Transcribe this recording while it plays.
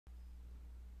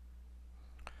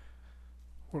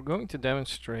We're going to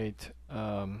demonstrate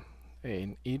an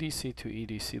EDC to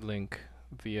EDC link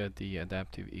via the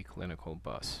Adaptive eClinical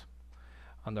bus.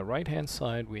 On the right hand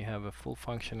side we have a full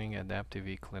functioning Adaptive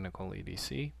eClinical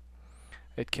EDC.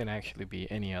 It can actually be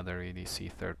any other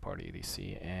EDC, third-party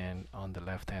EDC, and on the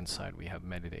left hand side we have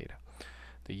Medidata.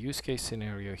 The use case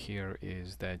scenario here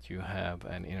is that you have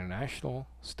an international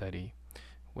study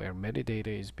where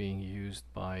Medidata is being used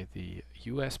by the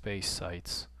US-based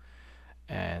sites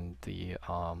and the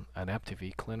Adaptive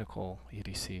eClinical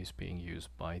EDC is being used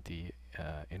by the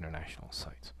international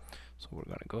sites. So we're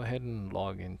going to go ahead and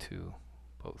log into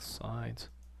both sides.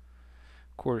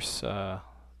 Of course,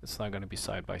 it's not going to be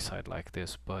side by side like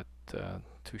this, but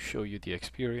to show you the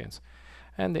experience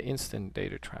and the instant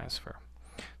data transfer.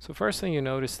 So first thing you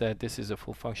notice that this is a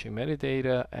full function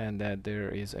metadata and that there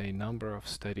is a number of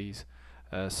studies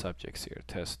subjects here,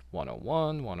 test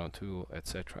 101, 102,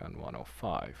 etc., and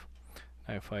 105.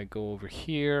 Now if I go over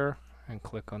here and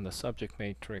click on the subject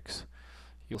matrix,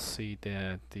 you'll see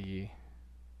that the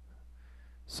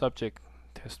subject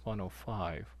test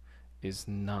 105 is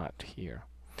not here.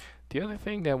 The other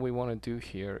thing that we want to do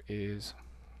here is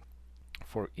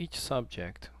for each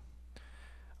subject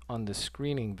on the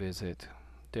screening visit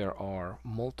there are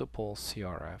multiple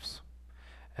CRFs,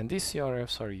 and these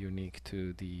CRFs are unique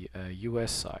to the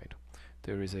US side.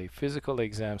 There is a physical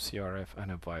exam CRF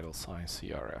and a vital signs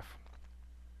CRF.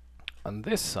 On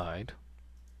this side,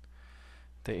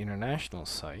 the international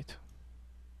site,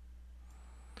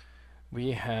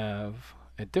 we have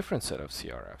a different set of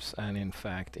CRFs, and in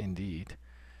fact, indeed,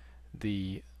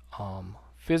 the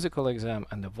physical exam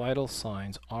and the vital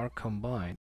signs are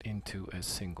combined into a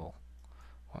single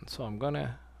one. So I'm going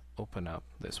to open up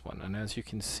this one, and as you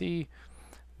can see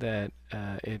that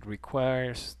it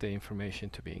requires the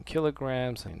information to be in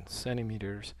kilograms and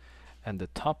centimeters, and the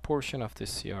top portion of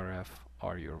this CRF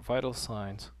are your vital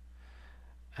signs,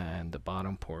 and the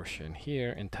bottom portion here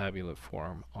in tabular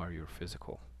form are your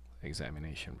physical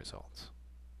examination results.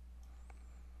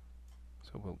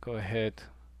 So we'll go ahead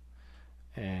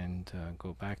and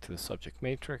go back to the subject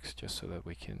matrix just so that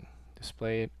we can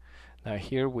display it. Now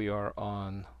here we are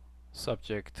on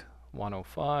subject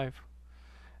 105,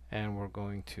 and we're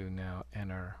going to now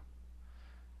enter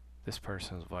this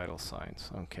person's vital signs.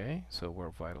 Okay, so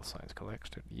were vital signs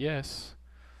collected? Yes.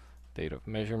 Date of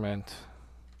measurement.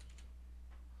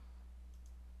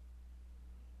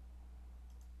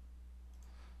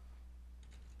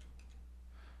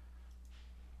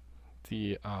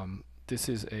 This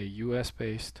is a US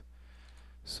based,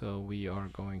 so we are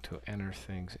going to enter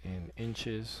things in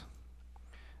inches,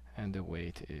 and the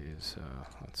weight is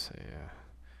let's say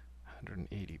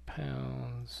 180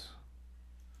 pounds.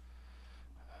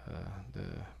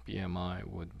 The BMI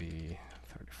would be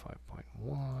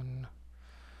 35.1.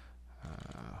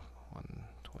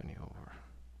 120 over.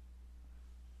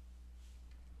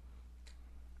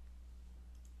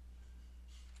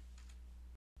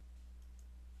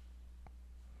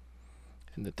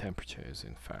 And the temperature is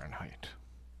in Fahrenheit.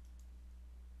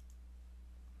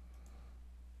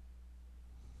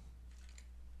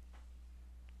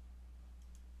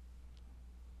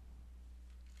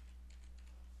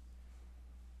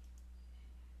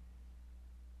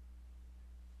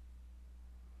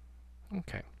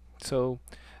 Okay. So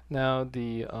now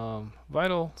the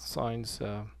vital signs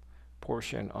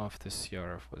portion of the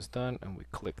CRF was done, and we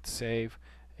clicked save.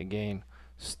 Again,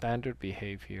 standard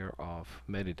behavior of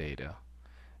metadata,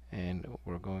 and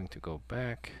we're going to go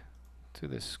back to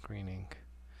the screening,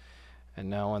 and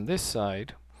now on this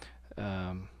side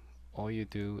all you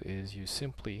do is you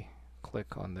simply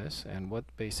click on this, and what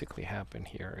basically happened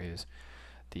here is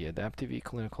the Adaptive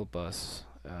eClinical bus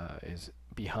is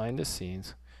behind the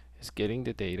scenes is getting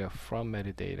the data from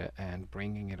metadata and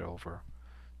bringing it over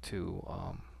to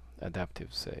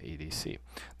Adaptive's EDC.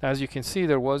 Now, as you can see,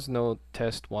 there was no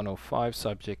test 105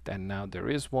 subject, and now there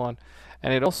is one,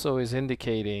 and it also is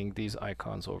indicating these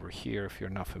icons over here. If you're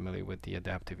not familiar with the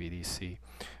Adaptive EDC,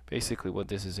 basically what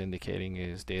this is indicating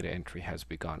is data entry has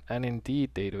begun, and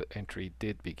indeed data entry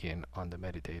did begin on the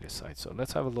metadata side. So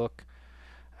let's have a look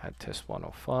at test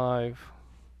 105.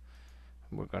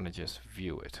 We're going to just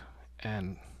view it,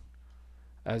 and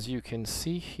as you can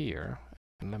see here,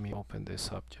 and let me open this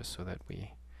up just so that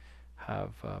we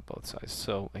have both sides.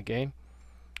 So again,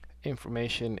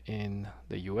 information in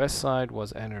the US side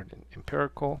was entered in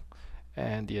empirical,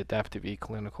 and the Adaptive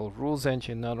eClinical rules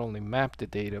engine not only mapped the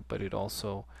data, but it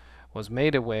also was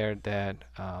made aware that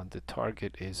the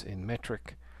target is in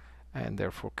metric and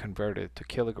therefore converted to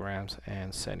kilograms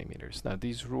and centimeters. Now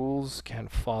these rules can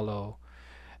follow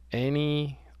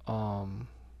any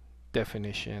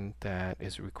definition that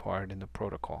is required in the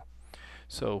protocol.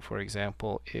 So for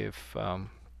example, if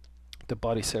the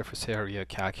body surface area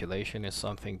calculation is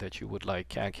something that you would like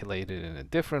calculated in a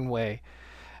different way,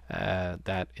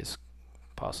 that is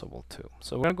possible too.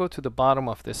 So we're going to go to the bottom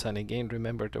of this, and again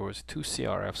remember there was 2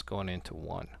 CRFs going into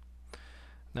one.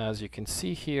 Now as you can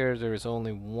see here, there is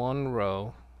only one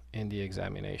row in the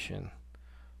examination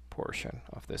portion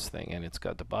of this thing, and it's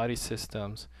got the body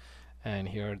systems, and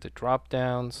here are the drop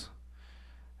downs,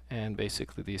 and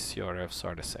basically these CRFs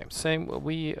are the same.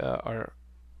 We are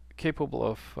capable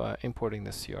of importing the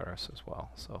CRFs as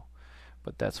well, so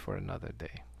but that's for another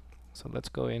day. So let's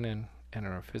go in and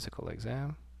enter a physical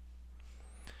exam.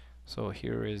 So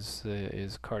here is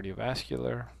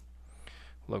cardiovascular,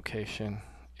 location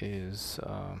is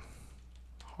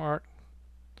heart,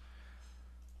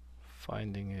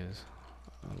 finding is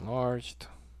enlarged,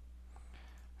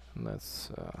 and let's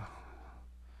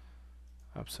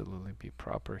absolutely be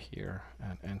proper here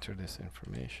and enter this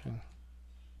information.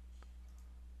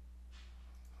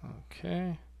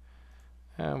 Okay,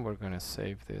 and we're going to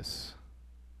save this.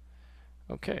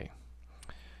 Okay,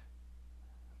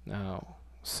 now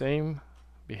same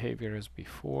behavior as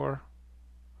before.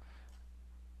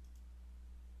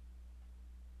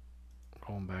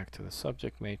 Going back to the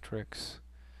subject matrix,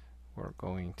 we're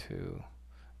going to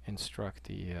instruct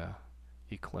the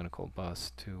eClinical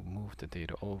bus to move the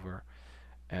data over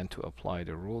and to apply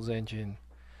the rules engine.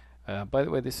 By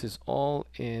the way, this is all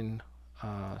in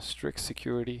strict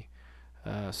security,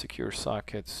 secure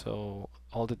socket, so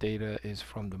all the data is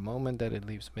from the moment that it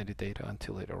leaves Medidata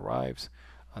until it arrives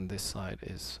on this side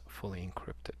is fully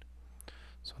encrypted.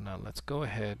 So now let's go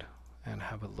ahead and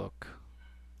have a look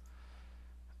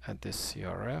at this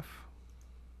CRF.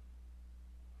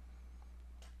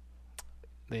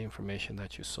 The information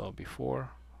that you saw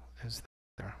before is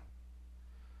there,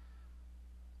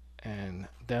 and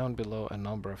down below a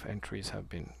number of entries have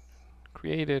been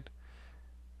created,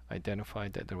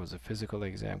 identified that there was a physical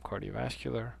exam,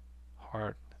 cardiovascular,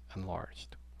 heart,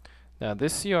 enlarged. Now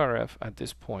this CRF at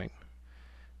this point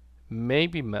may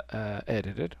be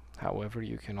edited. However,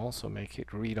 you can also make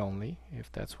it read-only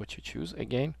if that's what you choose.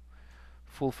 Again,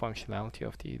 full functionality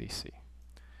of the EDC.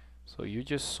 So you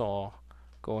just saw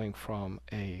going from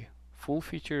a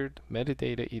full-featured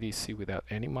metadata EDC without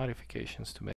any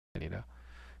modifications to metadata,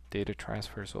 data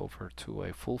transfers over to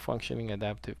a full-functioning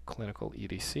adaptive clinical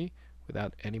EDC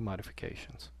without any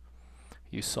modifications.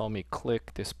 You saw me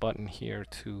click this button here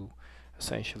to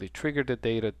essentially trigger the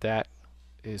data. That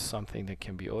is something that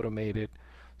can be automated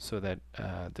so that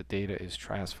the data is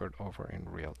transferred over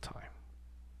in real time.